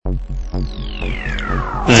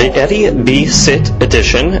The Eddie B. Sit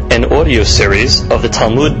edition and audio series of the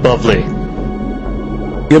Talmud Bavli.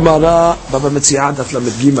 Gemara, Bava Metzia, Daf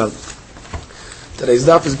Lamed Gimel. Today's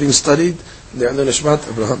daf is being studied. Le'anu Nishmat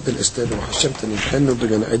Abraham ben Esther wa Hashem Tanimchenu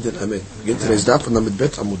b'Gan Eden Amen. Again, today's daf on Lamed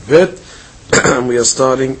Bet Amud Bet. We are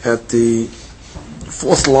starting at the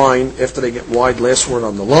fourth line after they get wide. Last word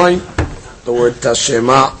on the line, the word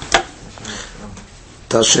Tashema.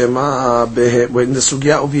 Tashema. We're in the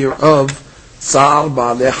sugya over here of Tsar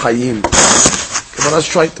Ba'alei Hayim. But let's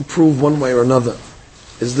try to prove one way or another.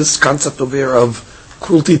 Is this concept over here of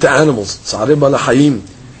cruelty to animals, Tsar Ba'alei Hayim,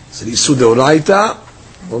 is it Isur Deoraita,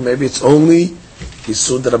 or maybe it's only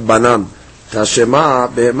Isur D'Rabbanan? Tashema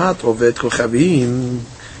Behemat Ovet Kochavim.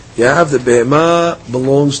 You have the Behemah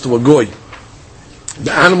belongs to a goy.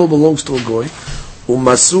 The animal belongs to a goy.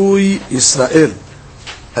 Umasui Israel,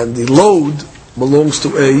 and the load belongs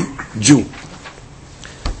to a Jew.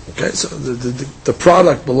 Okay, so the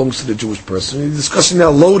product belongs to the Jewish person. We're discussing now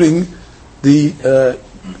loading the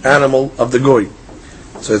animal of the goy.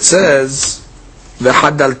 So it says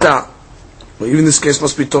v'hadalta. Well, even in this case,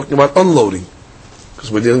 must be talking about unloading,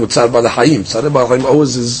 because we're dealing with Tsar Ba'alei Hayim. Tsar Ba'alei Hayim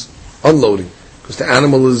always is unloading, because the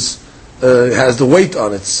animal is has the weight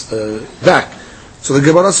on its back. So the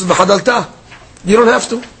Gemara says v'hadalta. You don't have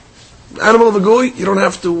to. The animal of a goy, you don't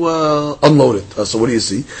have to unload it. So what do you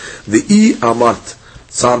see? The amart.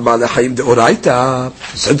 Tsar Ba'alei Hayim deoraita.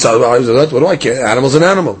 Said Tsar Ba'alei Hayim. What do I care? Animal's an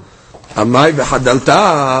animal. Amai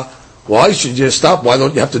v'hadalta. Why should you stop? Why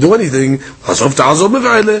don't you have to do anything? Azov ta'azov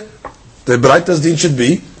mev'ele. The Braita's din should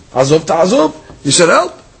be azov ta'azov. You should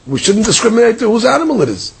help. We shouldn't discriminate to whose animal it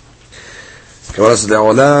is. Gemara says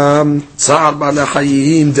le'olam Tsar Ba'alei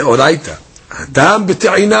Hayim deoraita. Adam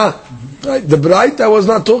b'te'ina. The Braita was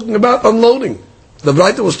not talking about unloading. The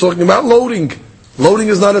Braita was talking about loading. Loading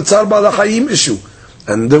is not a Tsar Ba'alei Hayim issue.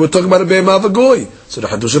 And they were talking about a Behemah of a goy. So the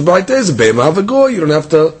Hadush of Braita is a Behemah of a goy. You don't have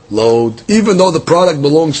to load, even though the product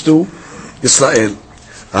belongs to Israel.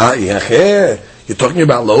 You're talking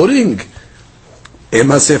about loading?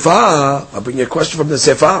 Ema Sefa. I'll bring you a question from the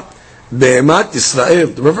Sefa. Behemat Israel,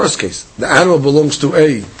 the reverse case. The animal belongs to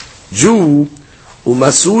a Jew.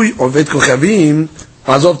 Umasui Ovet Kochavim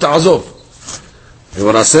Azov Ta'azov. The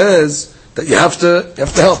Gemara says that you have to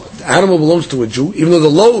help. The animal belongs to a Jew, even though the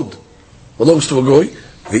load belongs to a goy.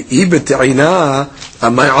 The ibet'ina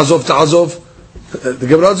amay azov ta'azov. The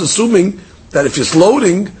Gemara is assuming that if it's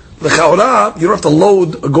loading the chaura, you don't have to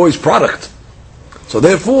load a goy's product. So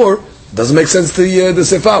therefore, it doesn't make sense to the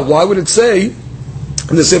sefa. Why would it say in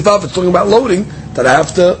the sefa, if it's talking about loading, that I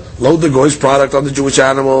have to load the goy's product on the Jewish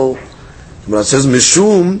animal? The Gemara says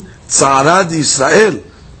mishum tzarad Israel.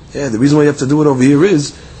 Yeah, the reason why you have to do it over here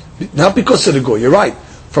is not because of the goy. You're right.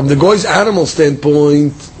 From the goy's animal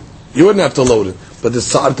standpoint, you wouldn't have to load it, but there's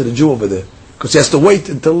tzar to the Jew over there, because he has to wait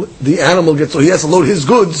until the animal gets. So he has to load his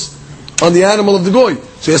goods on the animal of the goy.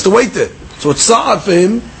 So he has to wait there. So it's tzar for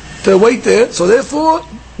him to wait there. So therefore,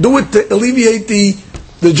 do it to alleviate the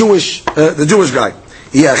Jewish guy.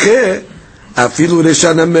 You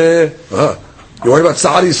worry about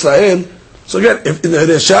tzar Israel. So again, if in the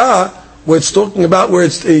Resha, where it's talking about where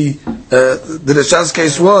it's the Resha's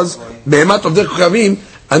case was behemat of kochavim,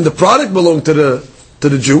 and the product belonged to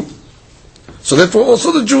the Jew. So therefore,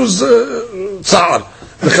 also the Jew's tzar.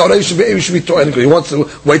 The chaurei should be taught. He wants to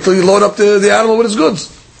wait till you load up the animal with his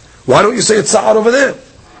goods. Why don't you say it's tzar over there?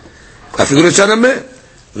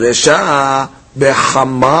 Resha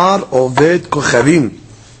bechamar oved kochavim.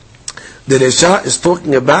 The Resha is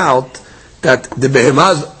talking about that the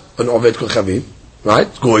behemah is an oved kochavim, right?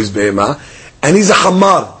 Goy's behemah, and he's a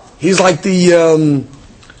hamar. He's like the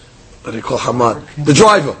what do you call hamar? The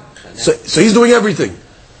driver. So he's doing everything,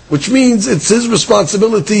 which means it's his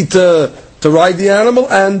responsibility to ride the animal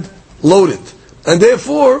and load it, and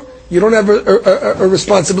therefore you don't have a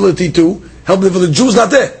responsibility to help him. For the Jew's not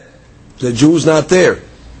there. The Jew's not there.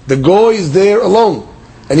 The goy is there alone,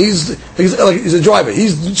 and he's a driver.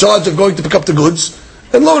 He's in charge of going to pick up the goods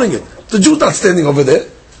and loading it. The Jew's not standing over there,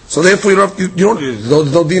 so therefore there's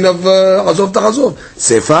no din of azov ta'azov.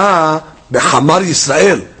 Sefa bechamar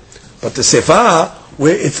Yisrael, but the sefa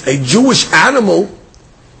where it's a Jewish animal,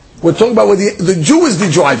 we're talking about where the Jew is the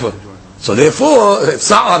driver. So therefore, it's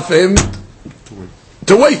sa'ar for him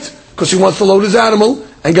to wait, because he wants to load his animal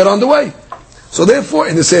and get on the way. So therefore,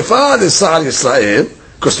 in the sefa, there's sa'ar Yisrael,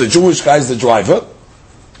 because the Jewish guy is the driver,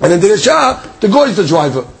 and in the Resha, the goy is the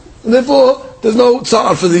driver. And therefore, there's no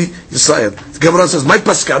sa'ar for the Yisrael. The Gemara says, my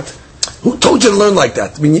paskat, who told you to learn like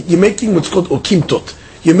that? I mean, you're making what's called okimtot.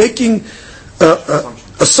 You're making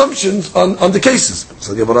assumptions on the cases.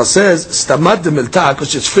 So the Gemara says, stamad de milta,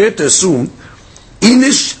 because it's fair to assume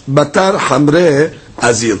Inish batar hamre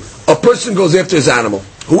azil. A person goes after his animal.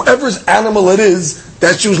 Whoever's animal it is,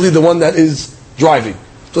 that's usually the one that is driving.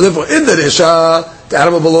 So therefore, in the Resha, the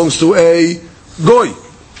animal belongs to a goy.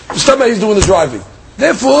 Stomach, he's doing the driving.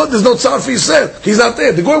 Therefore, there's no tzar for Yisrael. He's not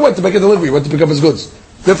there. The goy went to make a delivery, went to pick up his goods.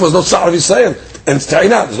 Therefore, there's no tzar for Yisrael. And it's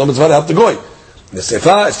ta'inat. There's no mitzvah to help the goy. In the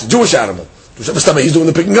Sefer, it's the Jewish animal. Stomach, he's doing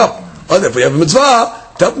the picking up. Therefore, you have a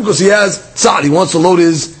mitzvah to help him because he has tzar. He wants to load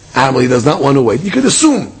his animal. He does not want to wait. You could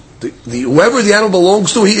assume whoever the animal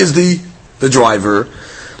belongs to, he is the driver.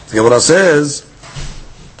 The Gemara says,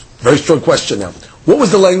 very strong question now. What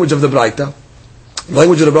was the language of the Braita? The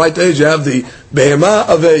language of the Braita is you have the behema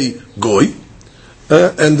of a goy,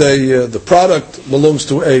 and the product belongs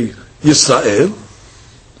to a Yisrael.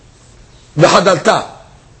 The hadalta.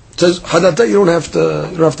 It says hadalta, you don't have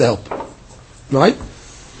to help. Right?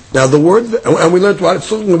 Now the word, and we learned what it's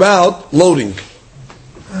talking about loading.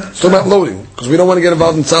 It's talking about loading, because we don't want to get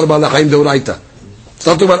involved in tzar ba'al haim deoraita. It's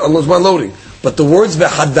not talking about loading. But the words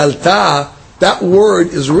v'hadalta, that word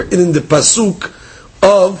is written in the pasuk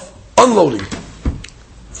of unloading.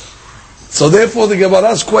 So therefore the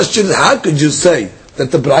Gemara's question is, how could you say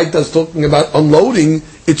that the Braita is talking about unloading?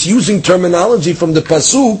 It's using terminology from the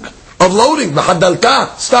pasuk of loading.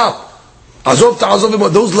 V'hadalta, stop. Azov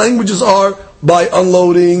ta'azov, those languages are by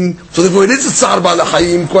unloading. So therefore it is a tzar ba'al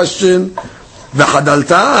haim question.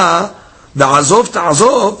 V'hadalta, v'azov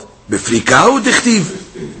ta'azov, b'frika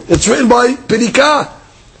u'dichtiv. It's written by Perika.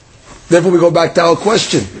 Therefore we go back to our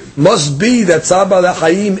question. Must be that tzar ba'al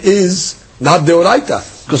haim is not deoraita.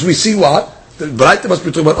 Because we see what? The Braita must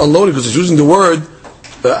be talking about unloading, because it's using the word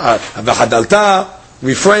v'hadalta,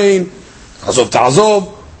 refrain, azov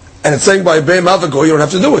ta'azov, and it's saying by be'em avago, you don't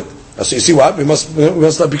have to do it. So you see what? We must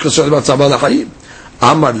not be concerned about tzar ba'al haim.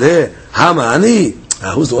 Amar le, hamani.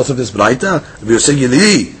 Who's the author of this Braita? Rabbi Yosef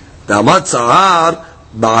Yili. Da'amat tzar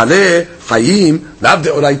ba'ale hayim lav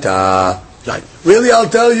deoraita. Right. Really, I'll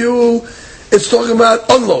tell you, it's talking about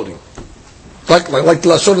unloading. Like the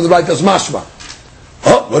lashon of the Braita is mashma.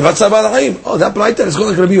 Oh, what about tzar ba'al hayim? Oh, that Braita is going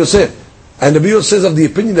like Rabbi Yosef. And Rabbi Yosef says of the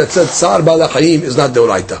opinion that said tzar ba'al hayim is not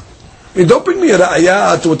deoraita. I mean, don't bring me a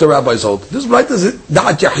ra'ayah to what the rabbis hold. This Braita is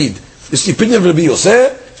da'at yahid. It's the opinion of Rabbi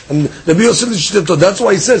Yosef. And Rabbi Yosef, that's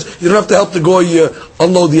why he says you don't have to help the goy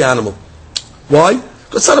unload the animal. Why?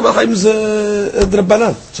 Because tzar ba'al hayim is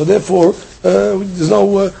drabbanan. So therefore,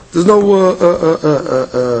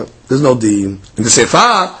 there's no deen. In the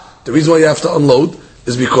Sefer, the reason why you have to unload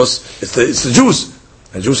is because it's the Jews.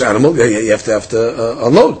 A Jewish animal, you have to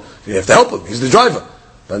unload. You have to help him. He's the driver.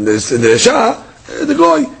 And in the Resha, the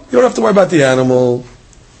goy, you don't have to worry about the animal.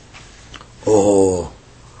 Oh.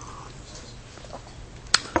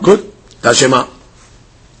 Good. Tashema.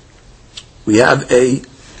 We have a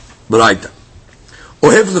Braita.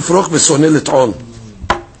 Ohev lefroch v'soneh l't'on.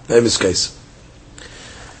 Famous case.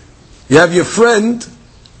 You have your friend,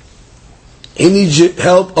 he needs your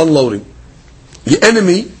help unloading. Your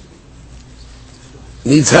enemy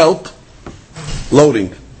needs help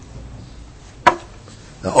loading.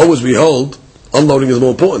 Now always we hold, unloading is more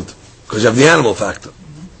important, because you have the animal factor.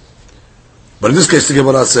 But in this case the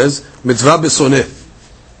Gemara says, mitzvah b'soneh.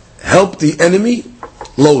 Help the enemy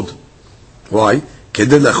load. Why?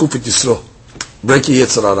 Kedei lachuf et yisro. Break your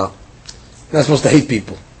yetzer hara. You're not supposed to hate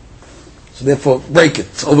people. So therefore, break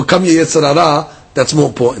it. To overcome your yetzer hara, that's more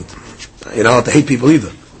important. You're not allowed to hate people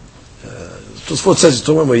either. Tosfot says, it's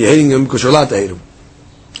when you're hating him because you're allowed to hate him.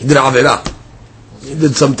 He did avera. He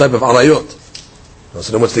did some type of arayot.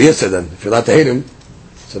 So then what's the yetzer then? If you're allowed to hate him,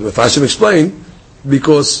 so the Mefashim explain,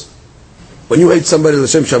 because when you hate somebody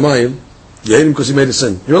l'shem shamayim, you hate him because he made a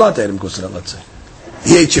sin. You're allowed to hate him because of that, let's say.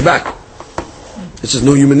 He hates you back. It's just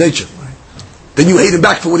no human nature. Then you hate him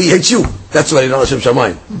back for what he hates you. That's why you're not Hashem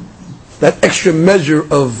Shamayim. That extra measure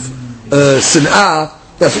of sin'ah,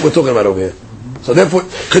 that's what we're talking about over here. So therefore,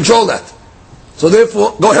 control that. So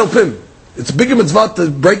therefore, go help him. It's a bigger mitzvah to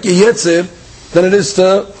break your yetzer than it is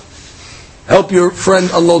to help your friend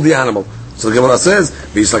unload the animal. So the Gemara says,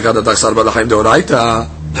 if you tell me tzar ba'al haim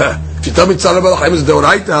is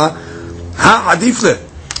deoraita, ha adif le.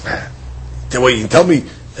 You can tell me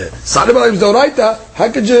tzar ba'al haim is deoraita,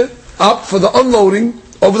 how could you opt for the unloading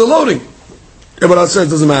over the loading? Gemara says,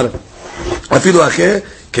 doesn't matter. Afilu acheh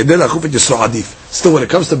kedei lachuf et yisro adif. Still, when it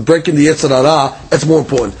comes to breaking the yetzer hara, that's more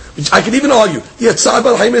important. Which I can even argue, tzar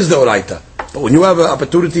ba'al haim is deoraita. But when you have an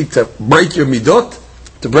opportunity to break your midot,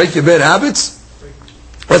 to break your bad habits,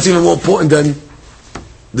 that's even more important than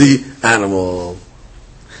the animal.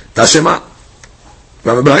 Tashema.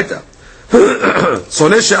 Rabbi Braita.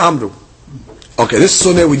 Soneh she'amru. Okay, this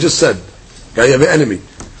soneh we just said. Okay, you have an enemy.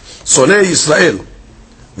 Soneh Yisrael.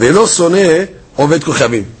 Velo soneh Oved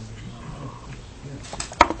Kuchavim.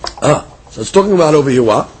 So it's talking about over here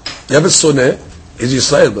what? You have a soneh, is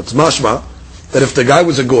Yisrael, but it's mashma, that if the guy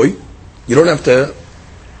was a goy, you don't have to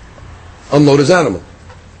unload his animal.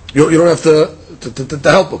 You don't have to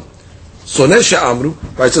help him. Soneh she'amru,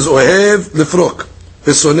 right, it says, Ohev lifrok,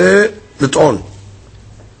 v'soneh lit'on.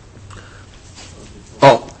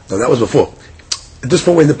 Oh, no, that was before. At this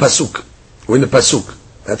point, we're in the pasuk.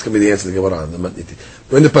 That's going to be the answer to the Gemara.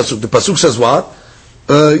 We're in the pasuk. The pasuk says what?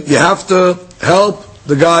 You have to help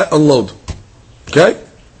the guy unload. Okay?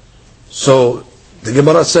 So, the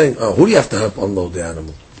Gemara is saying, who do you have to help unload the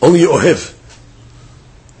animal? Only Ohev.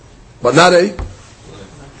 But not a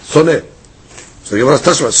soneh. So the Gemara is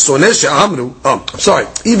talking about soneh she'amru. I'm sorry,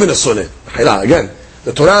 even a soneh. Again,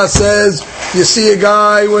 the Torah says, you see a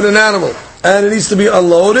guy with an animal, and it needs to be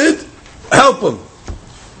unloaded, help him.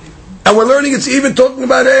 And we're learning it's even talking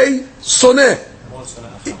about a soneh.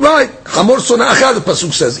 Right. Hamor soneh achad, the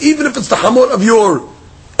pasuk says. Even if it's the hamor of your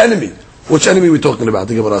enemy. Which enemy are we talking about?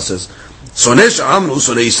 The Gemara says. Soneh she'amru,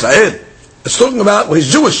 soneh Yisrael. It's talking about, well,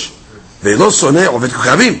 he's Jewish. Ve'lo soneh oved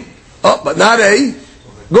kuchavim. Oh, but not a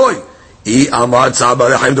goy. Exactly.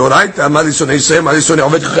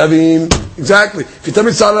 If you tell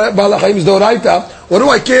me Tzar Ba'al HaChaim is Doraita, what do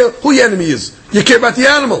I care who your enemy is? You care about the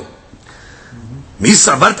animal. Mi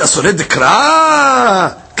savart asoneh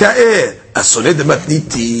dekra ka'eh. Asoneh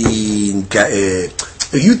dematnitin ka'eh.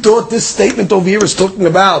 You thought this statement over here is talking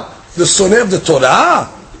about the soneh of the Torah?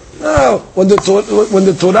 No. When the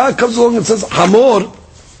Torah comes along and says Hamor,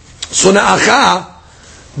 soneh acha,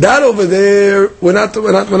 that over there, we're not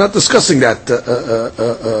discussing that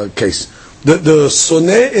case. The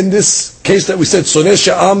soneh in this case that we said soneh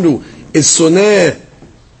she'amru is soneh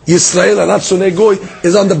Yisrael and not soneh goy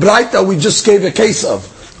is on the bright that we just gave a case of.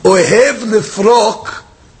 Ohev lifrok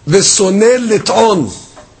v'soneh lit'on.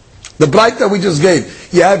 The bright that we just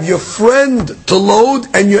gave. You have your friend to load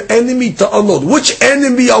and your enemy to unload. Which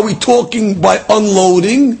enemy are we talking by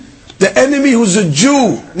unloading? The enemy who's a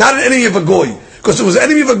Jew, not an enemy of a goy. Because if it was an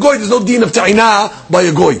enemy of a goy, there's no deen of ta'inah by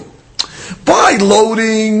a goy. By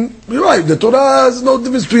loading, you're right, the Torah has no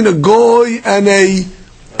difference between a goy and a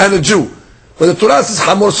Jew. But the Torah says,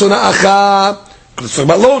 Hamor sonah acha, it's talking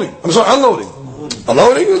about loading. I'm sorry, unloading.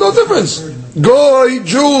 Unloading, there's no difference. Goy,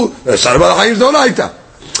 Jew, Tzar Ba'al HaChaim is no laita.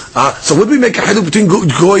 So what do we make a hadith between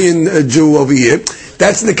goy and Jew over here?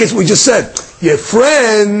 That's in the case we just said. Your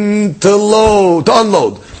friend to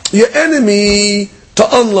unload. Your enemy to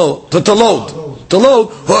unload, to load.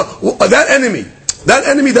 That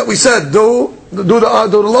enemy that we said do the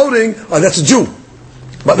loading, that's a Jew,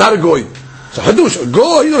 but not a goy. So hadush, a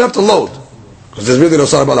goy you don't have to load because there's really no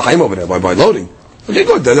Tzar Ba'al HaChaim over there by loading. Okay,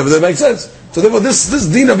 good. That makes sense. So therefore, this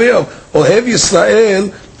din of here, Ohev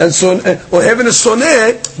Yisrael and Ohev and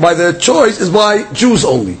soneh by the choice is by Jews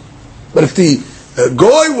only. But if the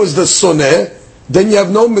goy was the soneh, then you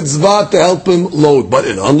have no mitzvah to help him load. But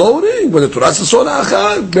in unloading, when the Torah says soneh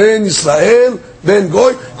achad, ben Yisrael, ben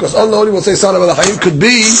goy, because unloading will say Tzar Ba'al HaChaim could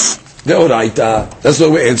be the oraita. That's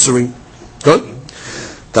what we're answering. Good.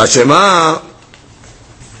 Tashema.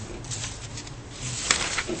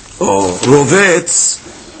 Rovetz.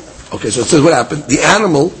 Okay, so it says what happened. The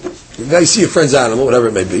animal, now you see your friend's animal, whatever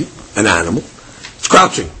it may be, an animal, it's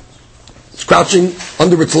crouching. It's crouching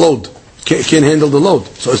under its load. It can't handle the load.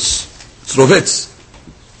 So it's rovetz.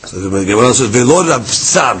 So the Gemara says, Velo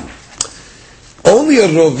ravtzan. Only a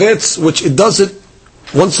rovetz, which it does it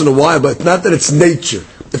once in a while, but not that it's nature.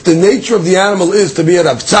 If the nature of the animal is to be a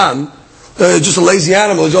ravtzan, just a lazy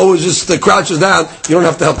animal, it always just crouches down, you don't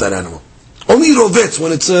have to help that animal. Only rovetz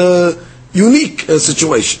when it's a unique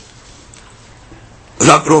situation.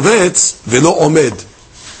 Rovetz velo omed.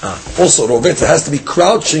 Also, rovetz has to be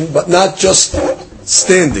crouching, but not just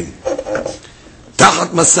standing. Tahat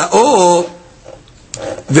masao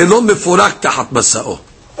velo meforak tahat masao.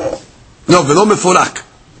 No, velo meforak.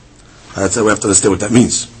 That's how we have to understand what that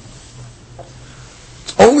means.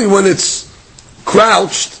 It's only when it's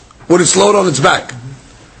crouched with its load on its back,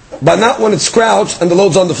 but not when it's crouched and the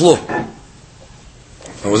load's on the floor.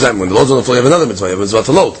 What was that? When the load's on the floor, you have another mitzvah. You have a mitzvah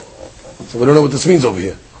to load. So we don't know what this means over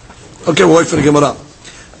here. Okay, we'll wait for the Gemara.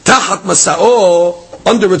 Tahat masa'o,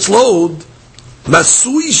 under its load,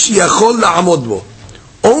 masui sheyachol la'amod bo.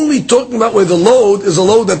 Only talking about where the load is a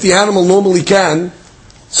load that the animal normally can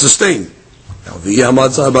sustain. Now, if you're going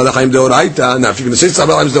to say Tzar Ba'al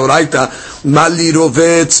HaChaim is deoraita, mali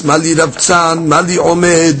rovetz, mali ravtzan, mali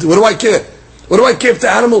omed. What do I care? What do I care if the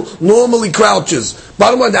animal normally crouches?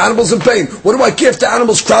 Bottom line, the animal's in pain. What do I care if the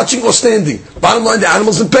animal's crouching or standing? Bottom line, the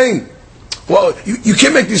animal's in pain. Well, you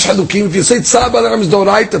can't make these halukim. If you say tzar b'al is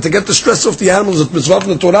doraita to get the stress off the animals, it's mitzvah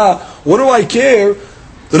from the Torah. What do I care?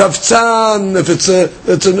 The Rav Tzan, if it's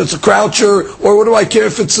a croucher, or what do I care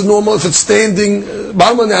if it's a normal, if it's standing?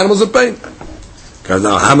 B'alma, the animals are pain. Because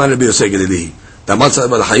now, how many Rabbi Yosef Gedeli? The matzah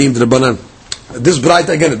b'al hayim d'Rabbanan. This bright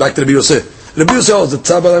again, back to Rabbi Yosef. Rabbi Yosef holds the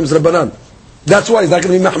tzar b'al is Rabbanan. That's why he's not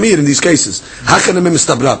going to be mahmir in these cases.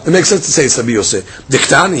 It makes sense to say it's Rabbi Yosef.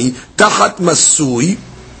 Diktani tachat masui.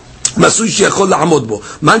 מסוי שיכול לעמוד בו.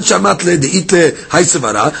 מן שמעת לדעית להי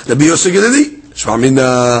סברה, רבי יוסי גלילי. שמע מן,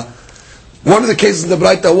 one of the cases in the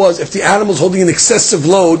Braita was, if the animal's holding an excessive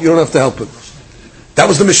load, you don't have to help him. That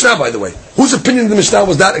was the Mishnah, by the way. Whose opinion in the Mishnah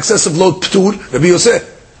was that excessive load p'tur? Rabbi Yosef.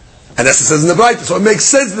 And that's what it says in the Braita. So it makes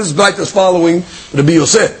sense this Braita is following Rabbi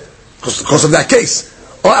Yosef. Because of that case.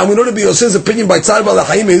 And we know Rabbi Yosef's opinion by Tzar B'al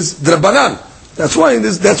HaChaim is D'Rabbanan. That's why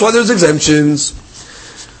there's exemptions.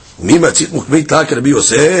 Hold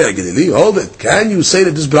it. Can you say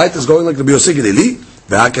that this bright is going like Rabbi Yosef Gedeli?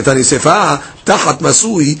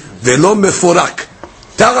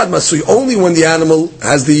 Only when the animal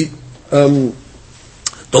has the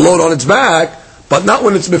load on its back, but not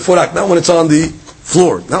when it's meforak, not when it's on the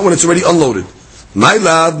floor, not when it's already unloaded. My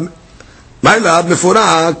lab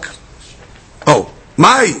meforak. Oh,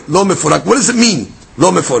 my lo meforak. What does it mean?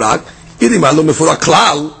 Lo meforak. Lo meforak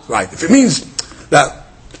klal. Right. If it means that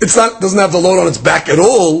doesn't have the load on its back at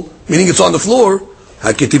all, meaning it's on the floor. You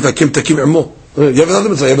have another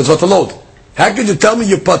mitzvah, you have mitzvah to load. How could you tell me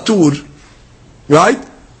you're patur, right?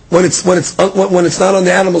 When it's not on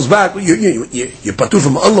the animal's back, you're patur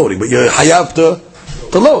from unloading, but you're hayav to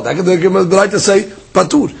load. How could they give me the right to say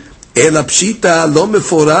patur? Ela pshita lo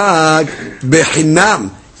meforag bechinam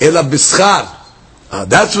ela bischar.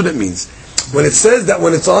 That's what it means. When it says that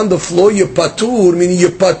when it's on the floor you're patur, meaning you're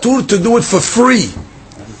patur to do it for free.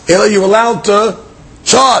 You're allowed to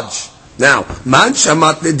charge. Now, man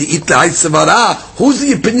shamat ledi'it lahai sevara. Who's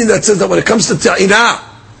the opinion that says that when it comes to ta'ina,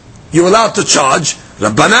 you're allowed to charge?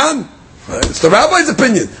 Rabbanan. It's the rabbi's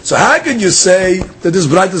opinion. So how can you say that this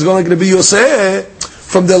bright is going to be Yosef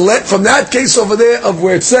from that case over there of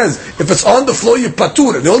where it says if it's on the floor you're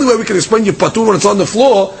patur? And the only way we can explain you're patur when it's on the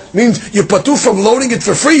floor means you're patur from loading it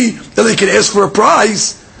for free. Then you can ask for a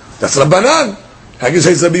price. That's Rabbanan. How can you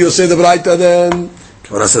say it's Rabbi Yosef the bright then?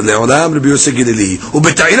 Right.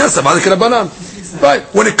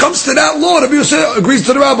 When it comes to that law, Rabbi Yosef agrees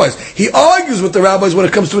to the rabbis. He argues with the rabbis when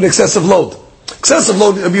it comes to an excessive load. Excessive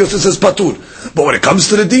load, Rabbi Yosef says patur. But when it comes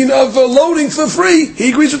to the deen of loading for free, he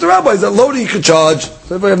agrees with the rabbis that loading you can charge.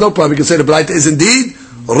 So if I have no problem, you can say the Braita is indeed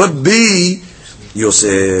Rabbi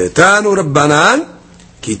Yosef. Tanu Rabbanan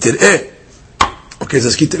ki tir'eh. Okay, it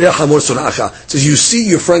says ki tir'eh hamor sura'acha. It says you see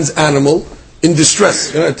your friend's animal in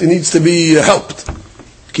distress. It needs to be helped.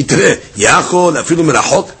 How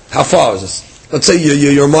far is this? Let's say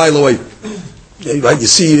you're a mile away. Right? You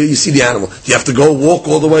see the animal. Do you have to walk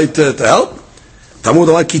all the way to help? The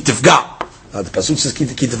pasuk says ki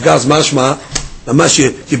tifga is mashma.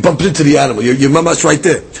 You bump into the animal. You're mamash right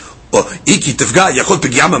there.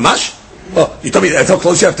 You tell me that's how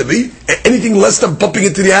close you have to be? Anything less than bumping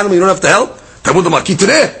into the animal, you don't have to help? So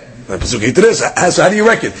how do you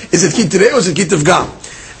reckon? Is it ki tireh or is it ki tifga?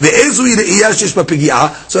 So it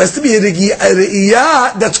has to be a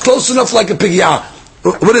re'iyah that's close enough like a pigiyah.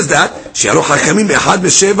 What is that?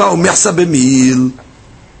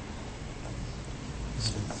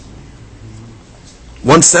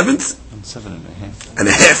 1/7 and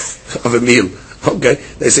a half of a meal. Okay,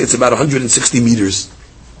 they say it's about 160 meters.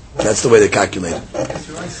 That's the way they calculate it.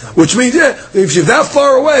 Which means, if you're that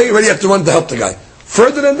far away, you already have to run to help the guy.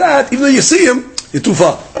 Further than that, even though you see him, you're too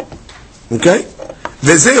far. Okay?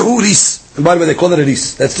 Vezehu ris. And by the way, they call it a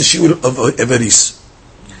ris. That's the shiur of a ris.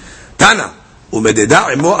 Tana. Umededa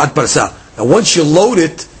imo ad parsa. And once you load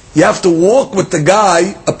it, you have to walk with the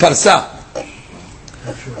guy a parsa.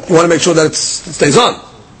 You want to make sure that it stays on.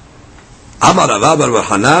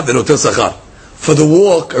 For the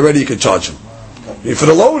walk, already you can charge him. For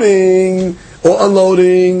the loading or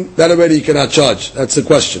unloading, that already you cannot charge. That's the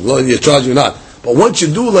question. You're charging or not. But once you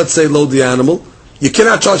do, let's say, load the animal, you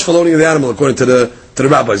cannot charge for loading the animal according to the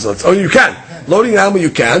rabbis. Oh, you can. Loading the animal, you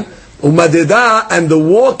can. Umadeda, and the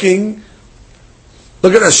walking,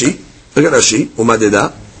 look at Rashi.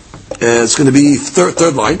 Umadeda. It's going to be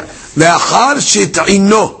third line.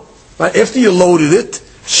 Right? After you loaded it,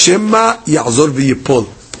 Shema Ya'zor v'yipol.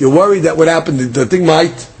 You're worried that what happened, the thing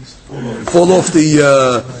might fall off.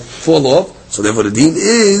 So therefore the deen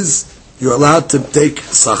is, you're allowed to take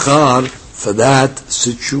sachar for that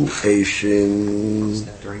situation.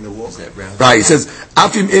 During the walk. Right, he says,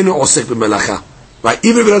 Afim enu osek b'melacha. Right,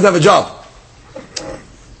 even if he doesn't have a job.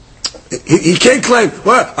 He can't claim,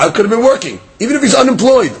 well, I could have been working. Even if he's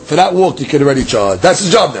unemployed, for that walk you could already charge. That's his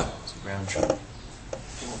job now. It's a round trip.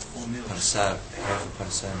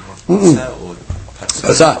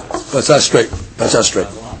 Parsa straight. Parsa straight.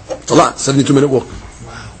 It's a lot. 72-minute walk.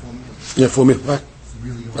 Yeah, 4 minutes. Right?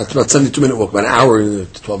 That's about 72-minute walk. About an hour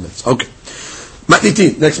and 12 minutes. Okay.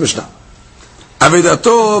 Matnitin. Next Mishnah.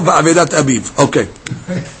 Avedato va'avedat abiv. Okay.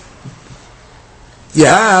 You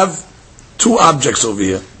have two objects over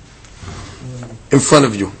here in front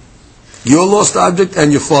of you. Your lost object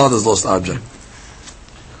and your father's lost object.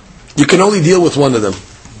 You can only deal with one of them.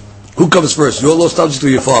 Who comes first? Your lost object or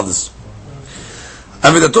your father's?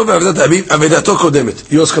 Avedato va'avedat abiv. Avedato kodemet.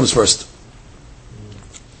 Yours comes first.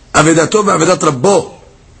 Avedato va'avedat rabbo.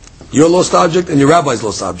 Your lost object and your rabbi's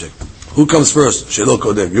lost object. Who comes first? Shelo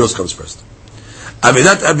kodem. Yours comes first.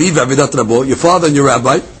 Avedat abiv va'avedat rabbo. Your father and your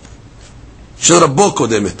rabbi. Shel rabbo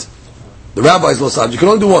kodemet. The rabbi's lost object. You can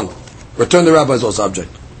only do one. Return the rabbi's lost object.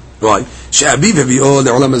 Why? She'abiv havi'o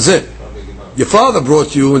le'olam hazeh. Your father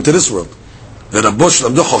brought you into this world. Ve'rabbo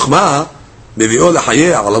sh'lamdo chokhmah mevi'o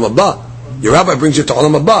le'hayeh ha'olam haba. Your rabbi brings you to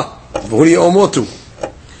olam haba. Who do you owe more to?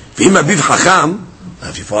 V'im abiv chacham.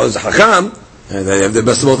 If your father's a chacham, they have the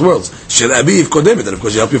best of both worlds. Shel abiv kodemet. And of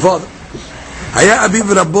course you help your father. Haya abiv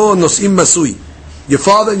v'rabbo nosim masui. Your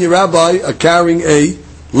father and your rabbi are carrying a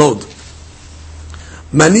load.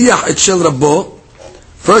 Maniyah et shel rabbo.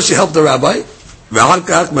 First you help the rabbi. Ve'al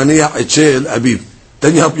maniyah et shel abiv.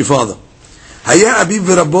 Then you help your father. Haya abiv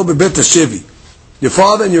v'rabbo bebet hashevi. Your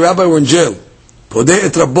father and your rabbi were in jail. Podeh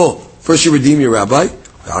et rabbo. First you redeem your rabbi.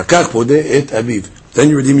 Ve'al podeh et abiv. Then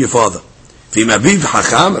you redeem your father. V'im abiv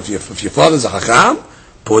hacham. If your father is a hacham,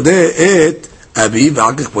 podeh et abiv.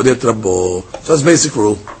 Ve'al podeh et rabbo. So that's basic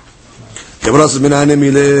rule.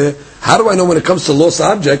 How do I know when it comes to lost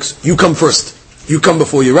objects, you come first? You come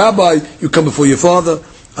before your rabbi, you come before your father.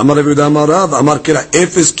 Amar Yehuda Amar Rav, Amar Kira,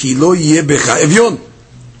 Efes kilo yeh becha evyon.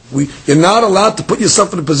 You're not allowed to put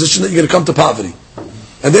yourself in a position that you're going to come to poverty.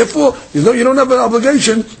 And therefore, you don't have an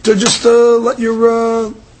obligation to just let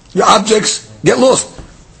your objects get lost,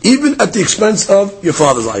 even at the expense of your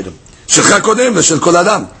father's item.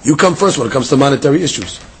 You come first when it comes to monetary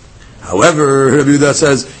issues. However, Rabbi Yehuda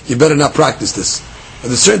says, you better not practice this. And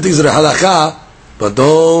there's certain things that are halakha, but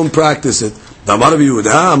don't practice it. Anybody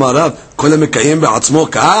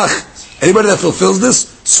that fulfills this,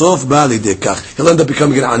 he'll end up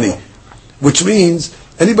becoming an ani. Which means,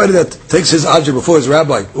 anybody that takes his object before his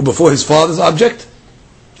rabbi, or before his father's object,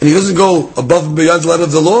 and he doesn't go above and beyond the letter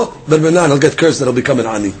of the law, then he'll get cursed and he'll become an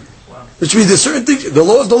ani. Which means there's certain things, the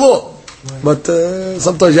law is the law. But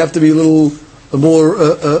sometimes you have to be a little more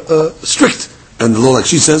strict. And the law, like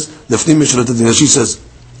she says, she says,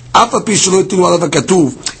 even though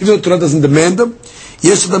the Torah doesn't demand them,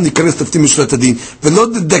 yes, them ניכנס לפנים משורת הדין, ולא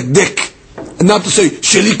לדקדק, and not to say,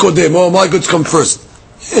 שלי קודם, oh, my goods come first.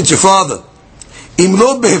 It's your father. אם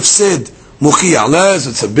לא בהפסד מוכיח, unless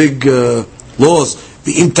it's a big loss,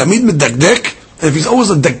 ואם תמיד מדקדק, and if he's always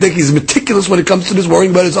a dekdek, he's meticulous when it comes to this,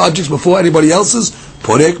 worrying about his objects before anybody else's,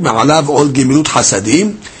 פורק מעליו עול גמילות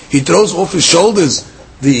חסדים, he throws off his shoulders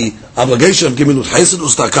the obligation of gimilut chesed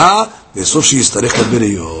ustaka, בסוף שיסתרך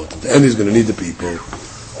לבריות. At the end he's going to need the people.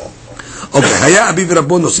 Okay, היה אביו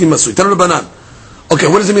ורבו נושאים מסוי. תראו לבנן. Okay,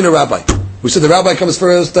 what does it mean a rabbi? We said the rabbi comes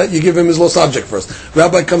first, that you give him his lost object first.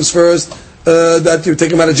 Rabbi comes first, that you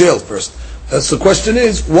take him out of jail first. So the question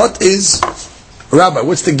is, what is a rabbi?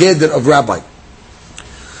 What's the gedder of rabbi?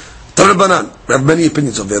 תראו לבנן. We have many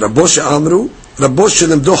opinions of it. רבו שאמרו, רבו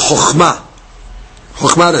שלמדו חוכמה.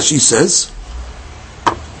 חוכמה, Rashi says,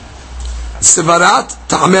 Sevarat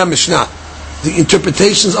Ta'amei Mishnah, the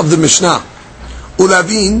interpretations of the Mishnah.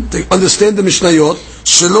 Ulavin, to understand the Mishnayot,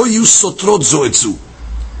 Shelo yu sotrot zoetzu.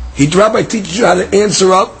 The rabbi teaches you how to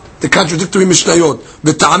answer up the contradictory Mishnayot,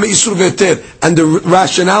 the Ta'amei Isur Ve'eter, and the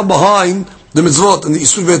rationale behind the mitzvot, and the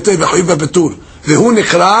Isur Ve'eter, Ve'chayiv Ve'petur. Ve'hu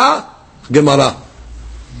Nikra Gemara.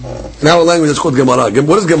 In our language it's called Gemara.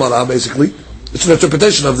 What is Gemara basically? It's an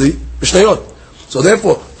interpretation of the Mishnayot. So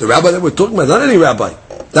therefore, the rabbi that we're talking about, not any rabbi.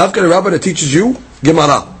 Not a rabbi that teaches you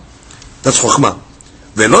Gemara. That's Chokhmah.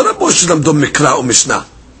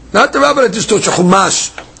 Not the rabbi that just taught you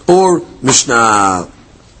Chumash or Mishnah.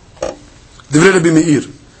 Divrei Rabbi Meir.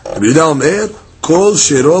 Rabbi Yehuda Omer, Kol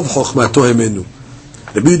Sherov Chokhmato Hemenu.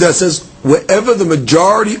 Rabbi Yehuda says, wherever the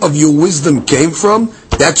majority of your wisdom came from,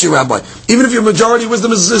 that's your rabbi. Even if your majority of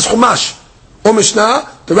wisdom is Chumash or Mishnah,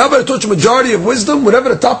 the rabbi that taught you majority of wisdom, whatever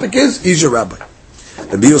the topic is, he's your rabbi.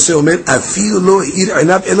 Rabbi Yosef Omer,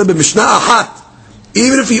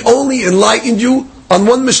 even if he only enlightened you on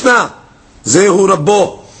one Mishnah, Zehu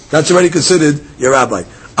Rabbo, that's already considered your rabbi.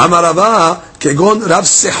 Amar Rava, Kegon Rav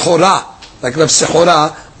Sechora. like Rav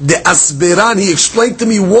Sehora, the Asberan, he explained to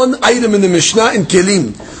me one item in the Mishnah in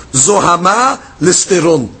Kelim. Zohama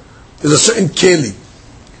listeron. There's a certain Keli.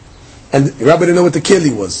 And the rabbi didn't know what the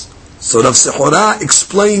Keli was. So Rav Sehora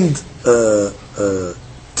explained to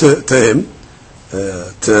him,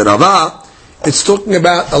 to Rava, it's talking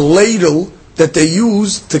about a ladle that they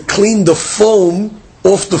use to clean the foam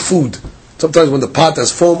off the food. Sometimes when the pot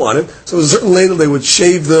has foam on it, so there's a certain ladle they would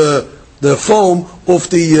shave the foam off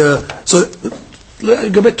the. So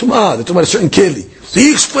go back to Tumah. They're talking about a certain keli. So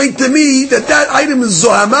he explained to me that item is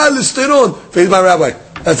zohama listeron. Faith by Rabbi.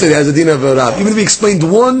 That's it. It has a din of a Rab. Even if he explained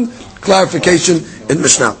one clarification in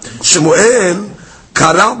Mishnah. Shemuel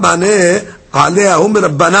kara baneh aleahum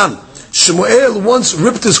rabbanan. Shemuel once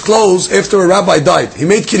ripped his clothes after a rabbi died. He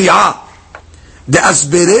made kiriyah. The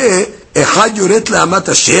asbere echad yoret le'amat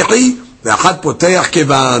hashechi ve'echad poteach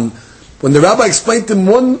kevan. When the rabbi explained to him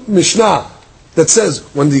one Mishnah that says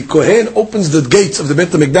when the Kohen opens the gates of the Beit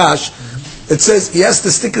HaMikdash, it says he has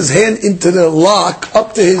to stick his hand into the lock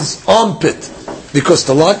up to his armpit because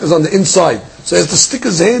the lock is on the inside. So he has to stick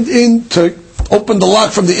his hand in to open the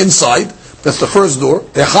lock from the inside. That's the first door.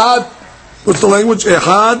 Echad, what's the language?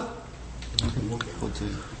 Echad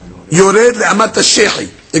yored le'amat hashechi.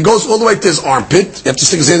 It goes all the way to his armpit. You have to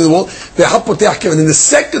stick his hand in the wall. And in the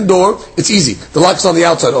second door, it's easy. The lock's on the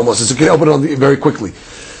outside almost, so you can open it very quickly.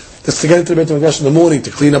 That's to get into the Beit HaMikdash in the morning to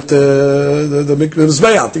clean up the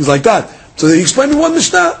Mizbeah, things like that. So he explained in one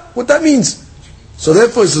Mishnah what that means. So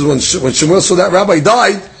therefore, he says when Shemuel saw that rabbi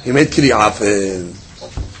died, he made kiriyah.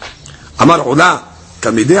 Amar Ula,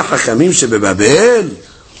 Talmidei Chachamim shebebabel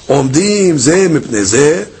omdim ze mipnei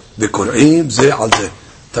ze v'kor'im ze al ze.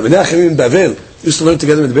 Talmidei Chachamim in Babel used to learn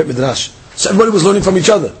together in the Beit Midrash. So everybody was learning from each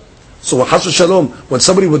other. So when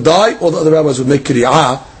somebody would die, all the other rabbis would make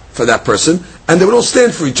kiriyah for that person, and they would all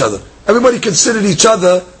stand for each other. Everybody considered each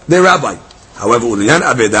other their rabbi. However, when it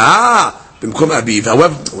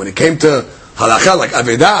came to halakha like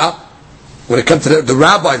aveda, when it came to the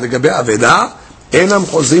rabbi, the gabe aveda, enam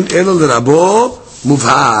chozim elul l'rabo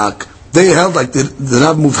muvhak. They held like the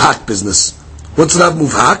Rab Muvhak business. What's Rab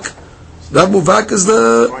Muvhak? Rab Muvhak is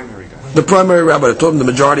the primary rabbi that taught him the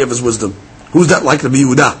majority of his wisdom. Who's that like Rabbi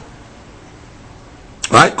Yehuda?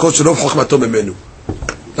 Right?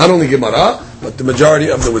 Not only Gemara, but the majority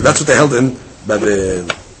of the wisdom. That's what they held in Babel.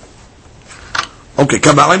 Okay,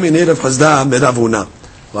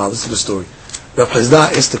 wow, this is the story. Rav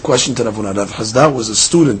Chizda asked the question to Rav Huna. Rav Chizda was a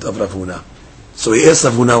student of Rav Huna. So he asked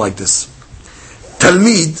Rav Huna like this.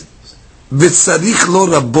 Talmid v'tzarich lo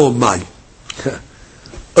rabbo mai.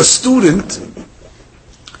 A student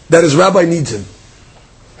that his rabbi needs him.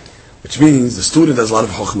 Which means the student has a lot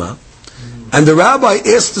of chokhmah. And the rabbi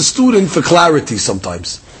asks the student for clarity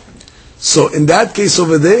sometimes. So in that case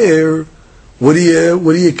over there, what do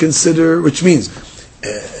you consider? Which means,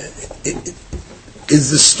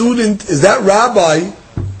 is that rabbi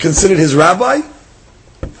considered his rabbi?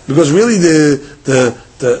 Because really the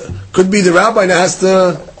could be the rabbi that has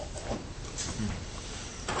to.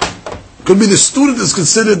 Could be the student is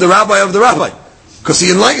considered the rabbi of the rabbi because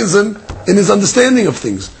he enlightens him in his understanding of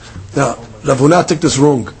things. Now Rav Huna took this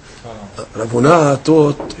wrong. Rav Huna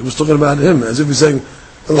thought he was talking about him as if he's saying,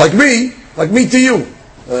 like me to you.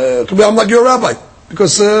 I'm like your rabbi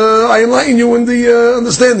because I enlighten you in the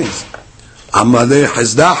understandings. Amalei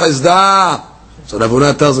Hizda. So Rav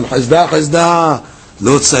Huna tells him, Hizda,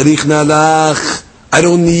 lo tzarich nalach. I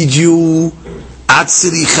don't need you. Ad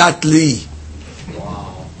tzrichat li.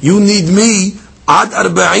 You need me. Ad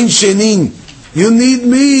 40 shenin. You need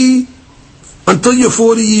me until you're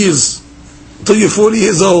 40 years. Until you're 40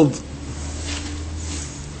 years old.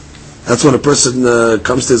 That's when a person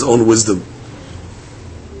comes to his own wisdom.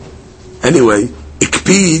 Anyway,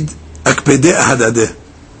 ikpid, akpedeh hadadeh.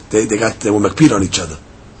 They were makpid on each other.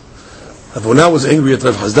 Rav Huna was angry at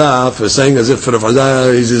Rav Chizda for saying as if Rav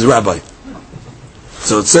Chizda is his rabbi.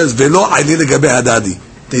 So it says, velo ali legabe hadadi.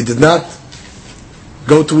 They did not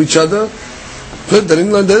go to each other.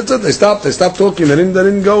 They stopped talking. They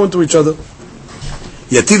didn't go into each other.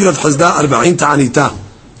 Yativ Rav Chizda 40 ta'anita.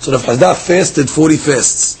 So Rav Chizda fasted 40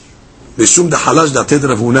 fasts. Mishum de halash dated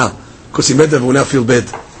Rav Huna, because he made Rav Huna feel bad.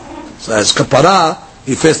 So as kapara,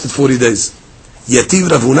 he fasted 40 days. Yativ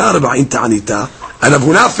Rav Huna 40 ta'anita, and Rav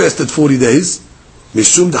Huna fasted 40 days.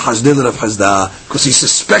 Mishum de hashdel Rav Chizda, because he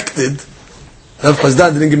suspected Rav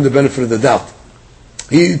Chizda didn't give him the benefit of the doubt.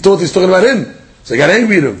 He thought he's talking about him, so he got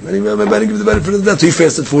angry at him. And he didn't give him the benefit of the doubt. So he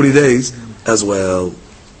fasted 40 days as well.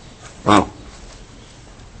 Wow.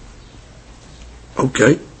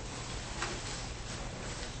 Okay.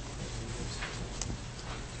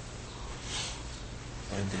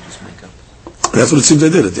 And that's what it seems they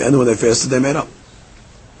did. At the end, when they fasted, they made up.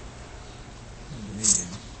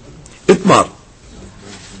 Itmar.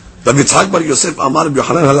 Rav Yitzchak bar Yosef Amar Rabbi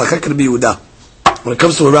Yochanan halakha Rabbi Yehuda. When it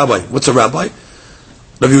comes to a rabbi, what's a rabbi?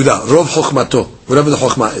 Rabbi Yehuda, Rov Chochmato, whatever the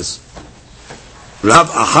Chochmah is. Rav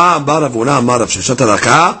Aha bar Rav Huna Amar Rav Sheshet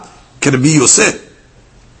halakha Rabbi Yosef.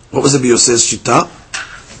 What was Rabbi Yosef's shita?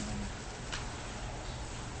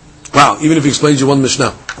 Wow, even if he explains you one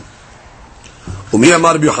Mishnah. Umi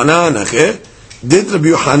Amar Rabbi Yochanan, okay? Did Rabbi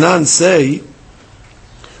Yochanan say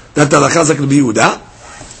that the halakha is like Rabbi Yehuda?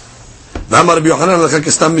 V'amar Rabbi Yochanan halakha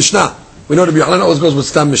kestam Mishnah. We know Rabbi Yochanan always goes with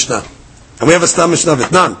stam Mishnah. And we have a stam Mishnah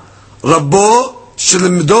Vitnan. Rabbo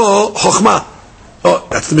shlemdo chokhmah. Oh,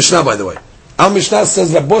 that's the Mishnah, by the way. Our Mishnah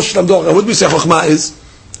says Rabbo shlemdo chokhmah. What do we say chokhmah is?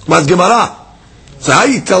 Chokhmah is Gemara. So how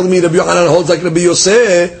you tell me Rabbi Yochanan holds like Rabbi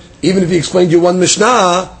Yosef, even if he explained you one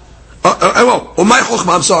Mishnah? Oh, my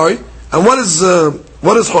chokhmah, I'm sorry. And what is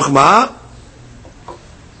chokhmah?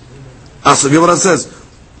 So Gemara says,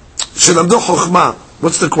 shlemdo chokhmah.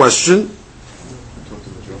 What's the question?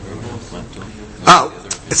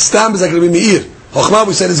 It's stam is like Rabbi Meir. Chokhmah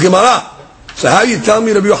we said is Gemara. So how you tell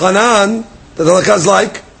me Rabbi Yochanan that the halakha is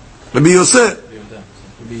like Rabbi Yosef?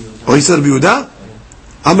 Oh, he said Rabbi Yehuda?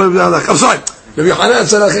 I'm sorry. Rabbi Yochanan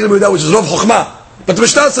said Rabbi Yehuda, which is Rav Chokhmah. But the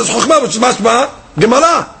Mishnah says Chokhmah, which is mashma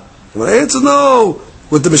Gemara. The answer no.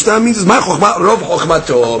 What the Mishnah means is my Chokhmah, Rav Chokhmah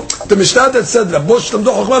to. The Mishnah that said Rabbo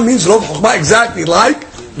Shlemdo Chokhmah means Rav Chokhmah exactly like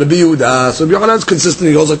Rabbi Yehuda. So Rabbi Yochanan is consistent.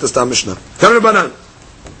 He goes like the stam Mishnah.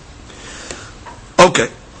 Okay.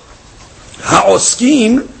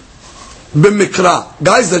 Ha'oskin b'mikra.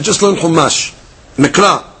 Guys that just learn Chumash.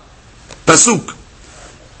 Mikra. Pasuk.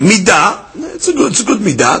 Midah. It's a good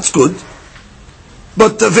midah. It's good.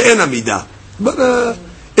 But ve'ena midah. But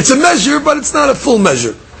it's a measure, but it's not a full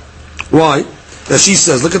measure. Why? Rashi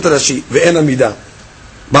says, look at the Rashi. Ve'ena midah.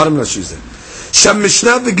 Bottom Rashi says. Sham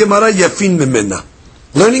Mishnah v'Gemara yafin mimena.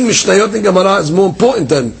 Learning Mishnayot and Gemara is more important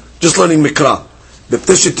than just learning Mikra.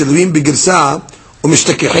 B'pteshet tilvim b'girsa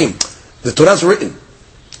u'mishtakihim. The Torah is written.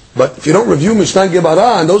 But if you don't review Mishnah and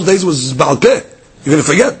Gemara, in those days it was Baal Peh. You're going to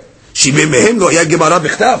forget. Shibei mehem lo haya Gemara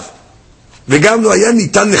b'chtav. V'gam lo haya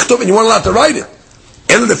nitan lechtov, and you weren't allowed to write it.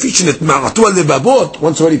 And the feature that ma'atu al-lebabot,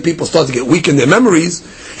 once already people start to get weak in their memories,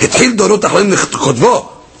 hitchil dorot achlim lechtkodvo.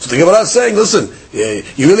 So the Gemara is saying, listen,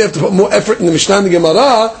 you really have to put more effort in the Mishnah and the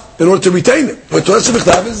Gemara in order to retain it. But Torah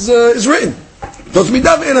b'chtav is written. Don't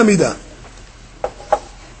midah ve'ena midah.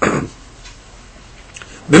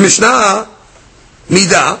 B'Mishnah,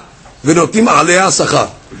 midah, v'notim alei sachar.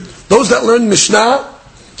 Those that learn Mishnah,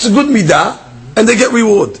 it's a good midah, and they get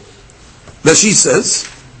reward. Rashi says,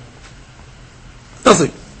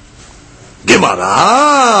 nothing.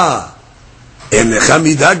 Gemara, enecha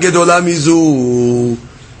midah gedola mizu.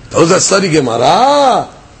 Those that study Gemara,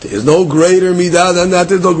 there is no greater midah than that.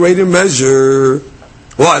 There is no greater measure.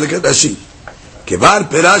 Why? Look at Rashi. Kevar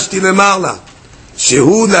perashti lemala.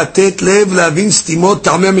 Shehu latet lev lavin stimot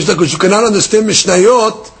ta'amei Mishnah, because you cannot understand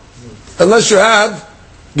Mishnayot unless you have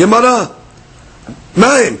Gemara.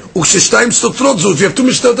 Ma'im uksheshtayim sotrot zuz. You have two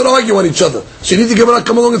Mishnayot that argue on each other. So you need the Gemara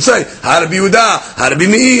come along and say Rabbi Yehuda, Rabbi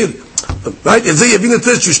Meir. Right? And they yavin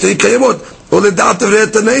etzet shtei kayemot. Or ledat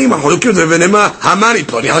v'et tanaim. Holukim v'nema hamani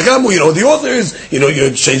ploni hagamu. You know the author is. You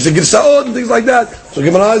change the girsaot and things like that. So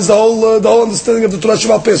Gemara is the whole understanding of the Torah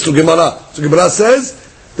Shabbat Pes to Gemara. So Gemara says.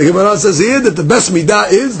 The Gemara says here that the best midah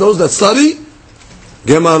is those that study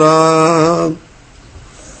Gemara.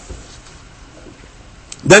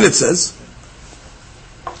 Then it says,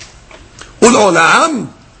 Ul olam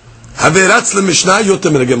haveratz lemishnah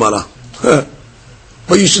yotem min Gemara.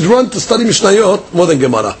 But you should run to study Mishnayot more than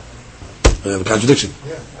Gemara. I have a contradiction.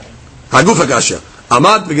 Haguf hakashya.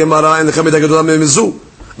 Amad beGemara and lechem midah gedola memizu.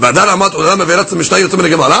 V'adar amad olam haveratz lemishnah yotem min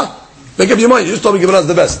Gemara. Make up your mind. You just told me Gemara is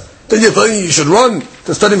the best. Then you're telling me you should run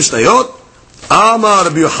to study Mishnayot? Amar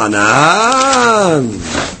Rabbi Yochanan.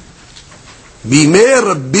 Bimei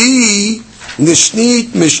Rabbi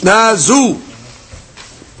Nishnit Mishnah Zu.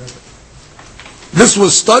 This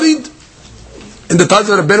was studied in the times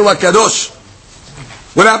of Rabbeinu HaKadosh.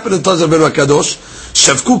 What happened in the times of Rabbeinu HaKadosh?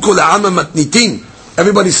 Shavku kol ha'am matnitin.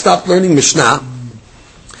 Everybody stopped learning Mishnah.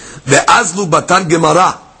 Ve'azlu batan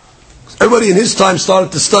Gemara. Everybody in his time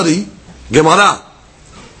started to study Gemara.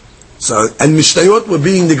 So, and Mishnayot were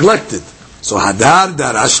being neglected. So, Hadar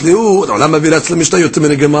darash li'u, Olam haviratz lemishnayot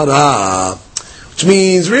min Gemara. Which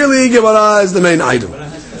means, really, Gemara is the main item.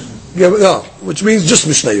 No, which means just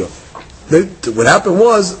Mishnayot. What happened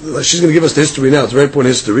was, she's going to give us the history now, it's a very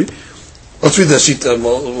important history. Let's read that sheet,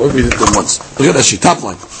 we'll read it once. Look at that sheet, top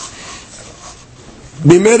line.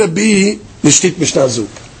 Bimei Rabbi Nishnit Mishnah Zu.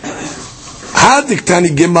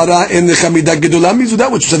 Hadiktani Gemara in the Chamidah Gedolah means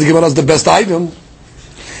that which said the Gemara is the best item.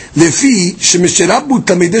 Lefi shemisherabu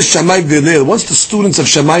tamidei Shammai v'Hillel. Once the students of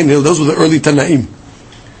Shammai and Hillel, those were the early Tanaim.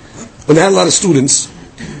 When they had a lot of students,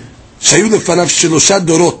 shayu lefanav shelosha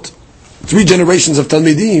dorot, 3 generations of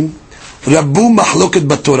Talmidim, Rabbu Mahloket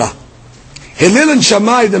Batorah. Hillel and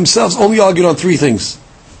Shammai themselves only argued on 3 things.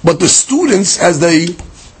 But the students, as they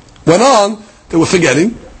went on, they were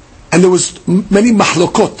forgetting, and there was many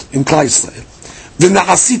Mahlokot in Klal Yisrael. The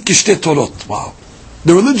Na'asit Kishte Torot. Wow.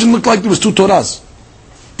 The religion looked like there was 2 Torahs.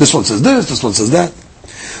 This one says this one says that.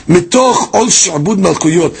 Mitoch Ol Sha'bud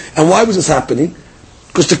Malkuyot. And why was this happening?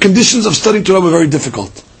 Because the conditions of studying Torah were very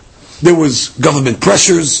difficult. There was government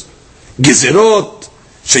pressures, Gezerot,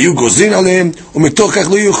 Shayu Gozin Aleim, Umitoch Ach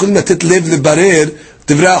Lo Yuchlim Natet Lev Lebarer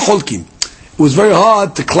Divrei HaCholkim. It was very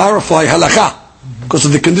hard to clarify halakha because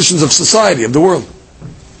of the conditions of society, of the world.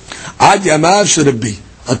 Ad Yamav Sherabi,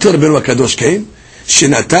 until Rabbeinu HaKadosh came,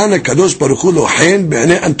 Shenatan HaKadosh Baruch Hu Lohen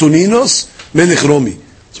Be'anei Antoninos Melech Romi.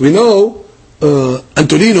 So we know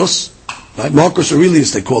Antoninos, right, Marcus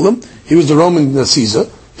Aurelius they call him, he was the Roman Caesar.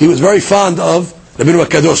 He was very fond of Rabbeinu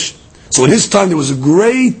HaKadosh. So in his time there was a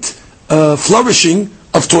great flourishing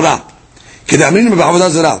of Torah. Kedamrinim b'avodah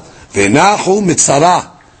zarah. Ve'nachu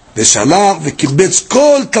mitzara. Ve'shalach ve'kibetz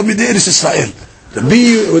kol talmidei Eretz Yisrael. Rabbi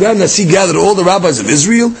Yehuda Nasi gathered all the rabbis of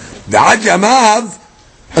Israel. Ve'ad yamav,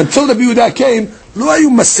 until Rabbi Yehuda came, lo hayu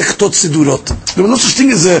masechtot sidurot. There was no such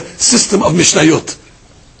thing as a system of mishnayot.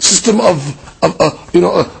 System of an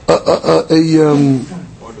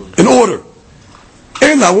order.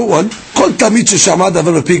 One,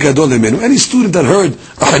 any student that heard a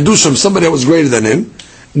hadush from somebody that was greater than him,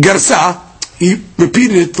 Garsa, he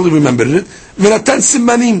repeated it till he remembered it.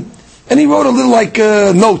 And he wrote a little like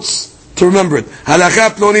notes to remember it.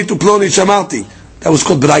 Halakha ploni to ploni shamalti. That was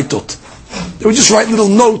called braitot. They would just write little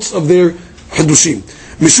notes of their hadushim.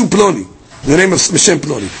 Mishum ploni, the name of Mishem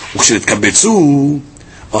ploni.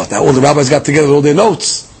 Oh, now all the rabbis got together all their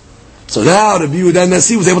notes. So now the Yehuda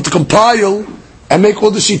Nasi was able to compile and make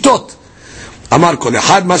all the shitot. Amar kol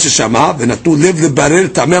echad ma sheshama v'natnu lev lebarer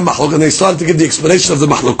ta'amei machlokot. And they started to give the explanation of the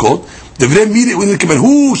machlokot. Divrei immediately,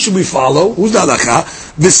 who should we follow? Who's the halakha?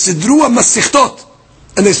 V'sidru ha'masechtot.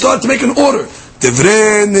 And they started to make an order.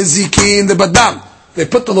 Divrei nezikin the badam. They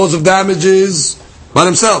put the laws of damages by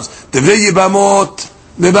themselves. Divrei yibamot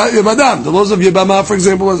lebadam. The laws of yibama, for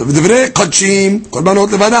example, divrei kodshim korbanot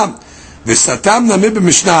lebadam. V'satam nameh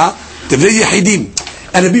b'mishnah divrei yehidim.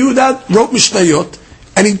 And Rabbi Yehuda wrote Mishnayot,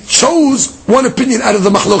 and he chose one opinion out of the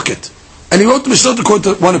Mahloket. And he wrote the Mishnayot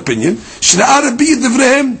according to one opinion. Shna'ar Rabbi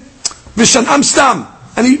Divrehim v'shan'am stam.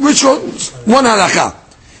 And he wrote one halakha.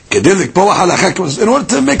 In order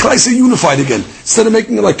to make Klal Yisrael unified again, instead of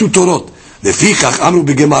making it like 2 Torot. Lefichach amru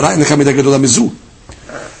b'Gemara in the Chamidah Gedolah mizu.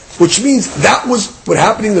 Which means that was what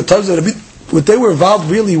happened in the times of Rabbi. What they were involved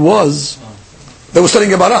really was, they were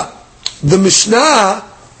studying Gemara. The Mishnah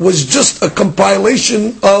was just a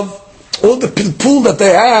compilation of all the pilpul that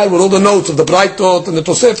they had with all the notes of the Braitot and the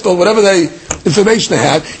Toseftot, whatever information they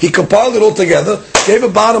had. He compiled it all together, gave a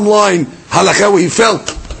bottom line halakha where he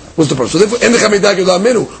felt was the person. So therefore, in the Chamidah Gedolah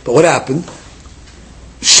menu. But what happened?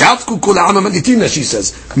 Shavku kol ha'am ha'manitina, she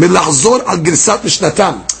says, milachzor al girsat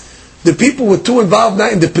mishnatam. The people were too involved now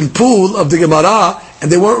in the pilpul of the Gemara,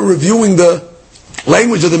 and they weren't reviewing the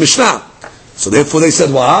language of the Mishnah. So therefore, they said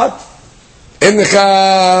what? In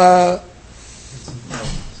order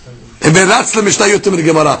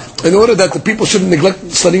that the people shouldn't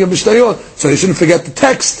neglect studying of Mishnayot, so they shouldn't forget the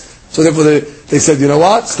text. So therefore they said, you know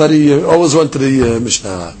what? Study, always run to the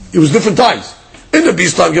Mishnah. It was different times. In the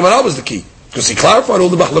Beast time, Gemara was the key, because he clarified all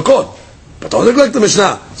the Machlokot. But don't neglect the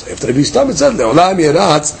Mishnah. So after the Beast time, it said, Le'olam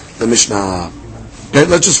yeratz the Mishnah. Okay,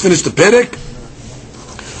 let's just finish the Perek.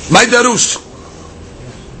 My Darush.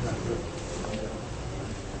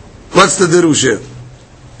 What's the Darush here?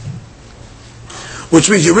 Which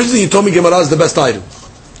means originally you told me Gemara is the best item.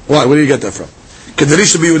 Why? Where do you get that from?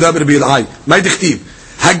 Kedarish b'Yehuda b'Rabbi my dichtiv.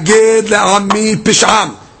 Haged le'ami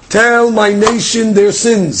pish'am. Tell my nation their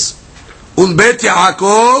sins. Ulbet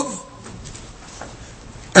Yaakov.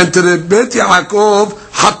 And to the Bet Yaakov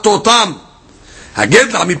hattotam.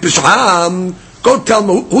 Haged le'ami pish'am. Go tell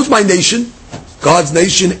me, who's my nation? God's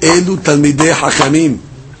nation, Elu Talmidei Hachamim.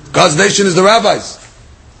 God's nation is the rabbis.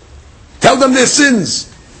 Tell them their sins.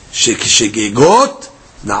 Shegegot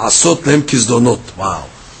na'asot lehem kizdonot. Wow.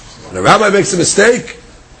 When a rabbi makes a mistake,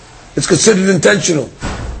 it's considered intentional.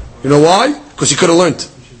 You know why? Because he could have learned.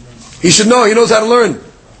 He should know. He knows how to learn.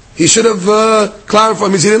 He should have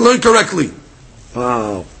clarified. Means he didn't learn correctly.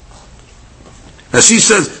 Wow. Now she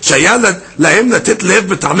says, "Shayan lahem latet lev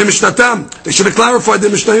b'tamim mishnatam." They should have clarified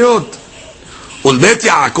their mishnayot. Ulbet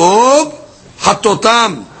Yaakov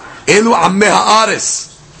hatotam elu ammei haaretz.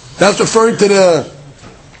 That's referring to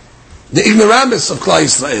the ignoramus of Klal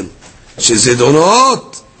Yisrael.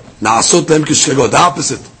 Shezedonot naasot lehem kishegot. The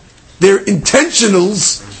opposite. Their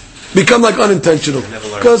intentionals become like unintentional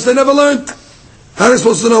because they never learned. How are they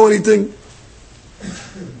supposed to know anything?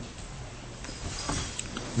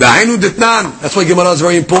 That's why Gemara is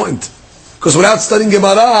very important. Because without studying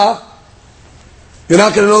Gemara, you're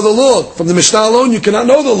not going to know the law. From the Mishnah alone, you cannot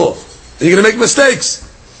know the law. And you're going to make mistakes.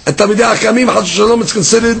 At Talmidei Hakamim, Chas Shalom, it's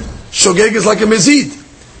considered shogeg is like a mezid.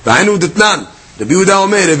 Rabbi Yehuda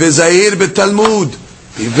Omer, v'zayir b'talmud.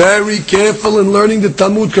 Be very careful in learning the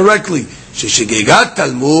Talmud correctly. Sheshegegat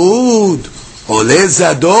Talmud, ole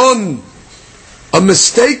zadon. A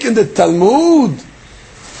mistake in the Talmud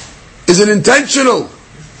is an intentional.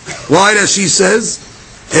 Why does she says,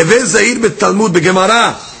 Heve Zahir b'Talmud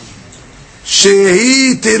b'Gemara,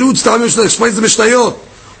 Shehi Terutz Talmud Mishnah, explains the Mishnayot.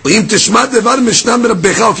 U'im tishmat devar Mishnah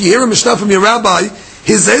m'Rabbecha, if you hear a Mishnah from your rabbi,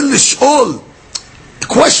 Hizel l'sh'ol,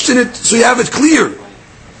 question it so you have it clear.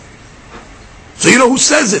 So you know who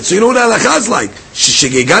says it, so you know what the halakha is like.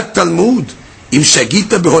 Shegegat Talmud, im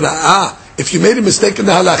shagita b'hoda'ah, if you made a mistake in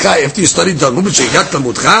the halakha after you studied Talmud, shegegat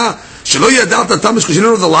Talmudcha, shelo yada'at Talmud, because you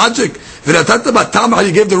don't know the logic, v'natat b'tam, how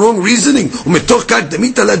you gave the wrong reasoning, u'metoch kach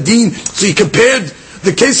demita ladin, so you compared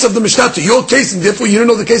the case of the Mishnah to your case, and therefore you don't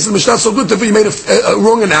know the case of the Mishnah so good, therefore you made a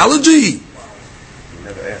wrong analogy. You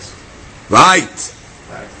never asked. Right.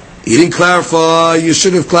 You didn't clarify, you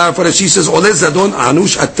should have clarified it. She says, Ole zadon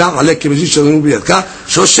anush atta alek kemezi shalonu b'yadka,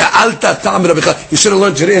 sho sha'alta ta'am rabbecha. You should have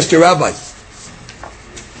learned to ask your rabbi.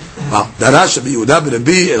 Wow. Darash b'Yehuda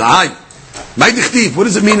b'Rabbi el'ay. Ma'dichtiv, what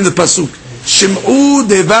does it mean in the pasuk? Shim'u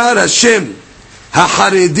devar Hashem,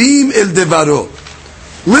 ha'charedim el devaro.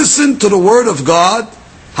 Listen to the word of God,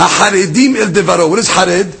 ha'charedim el devaro. What is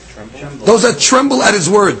hared? Those that tremble at his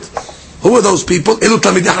word. Who are those people? Elu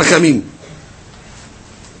talmidei hakamim.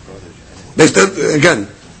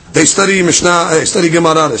 They study Mishnah, study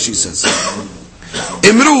Gemara, as she says.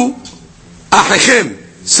 Imru achechem,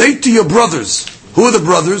 say to your brothers. Who are the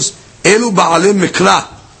brothers? Elu ba'alim mikra.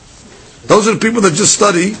 Those are the people that just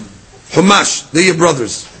study Humash. They're your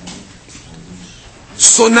brothers.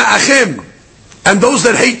 Sona'achem, and those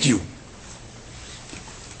that hate you.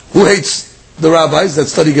 Who hates the rabbis that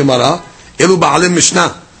study Gemara? Elu ba'alim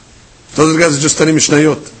Mishnah. Those are the guys that just study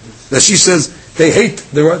Mishnayot. That she says, they hate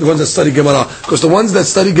the ones that study Gemara. Because the ones that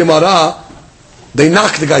study Gemara, they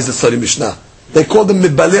knock the guys that study Mishnah. They call them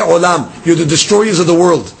Mibbalei Olam. You're the destroyers of the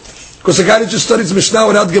world. Because the guy that just studies Mishnah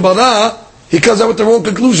without Gemara, he comes out with the wrong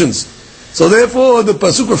conclusions. So therefore, the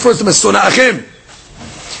Pasuk refers to them as Sona'achem.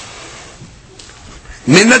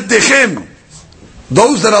 Minaddechem.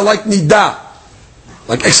 Those that are like Nida.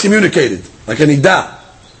 Like excommunicated. Like a Nida.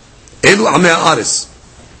 Elu Amei Haaretz.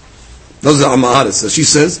 Those are Amei Haaretz. So she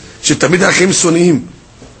says, Shetamid Hachim Sonihim.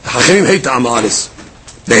 Hachimim hate Amei Haaretz.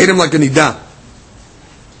 They hate him like a Nida.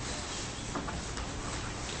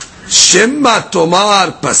 Shemma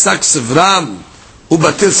Tomar Pasak Sivram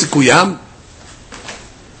Ubatil Sikuyam.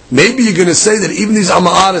 Maybe you're going to say that even these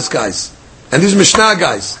Amei Haaretz guys and these Mishnah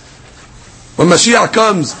guys, when Mashiach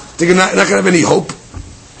comes, they're not going to have any hope.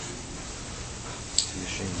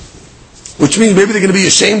 Which means maybe they're going to be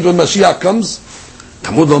ashamed when Mashiach comes.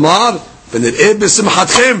 Tamud Lomar, v'nir'eh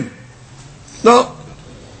b'simchatchem. No.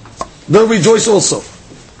 They'll rejoice also.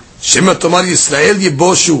 Shema Tomar Yisrael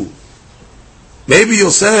Yiboshu. Maybe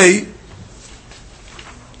you'll say,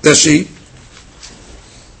 that she,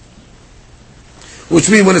 which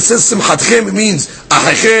means when it says simchatchem, it means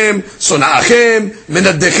achechem, sona'achem,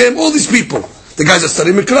 menaddechem, all these people. The guys that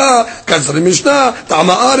study Mikra, guys that study Mishnah,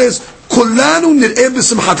 Amei Haaretz, kullanu nir'eh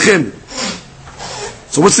b'simchatchem.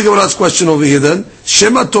 So what's the Gemara's question over here then?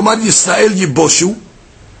 Shema Tomar Yisrael Yiboshu.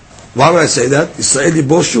 Why would I say that? Yisrael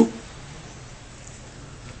Yiboshu?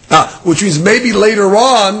 Which means maybe later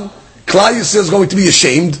on, Klal Yisrael is going to be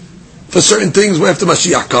ashamed for certain things after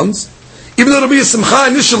Mashiach comes. Even though it'll be a simcha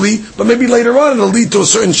initially, but maybe later on it'll lead to a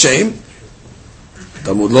certain shame.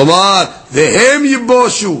 Tamud Lomar, Vehem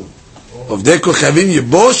Yiboshu. Ovdei kol chavim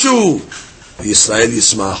Yiboshu. Yisrael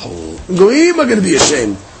Yismachu. Goyim are going to be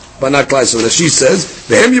ashamed. But not Klal Yisrael. She says,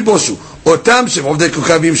 Vehem Yiboshu. Otam shem ovdei kol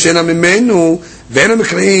chavim shena mimenu. Ve'ena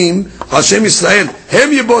mikreim Hashem Yisrael.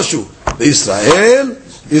 Hem Yiboshu. Yisrael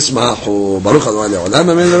Yismachu. Baruch Adonai le'olam.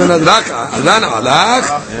 Amen. Amen. Adrak. Adlan alach.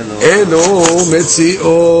 Elo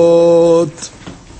Metziot.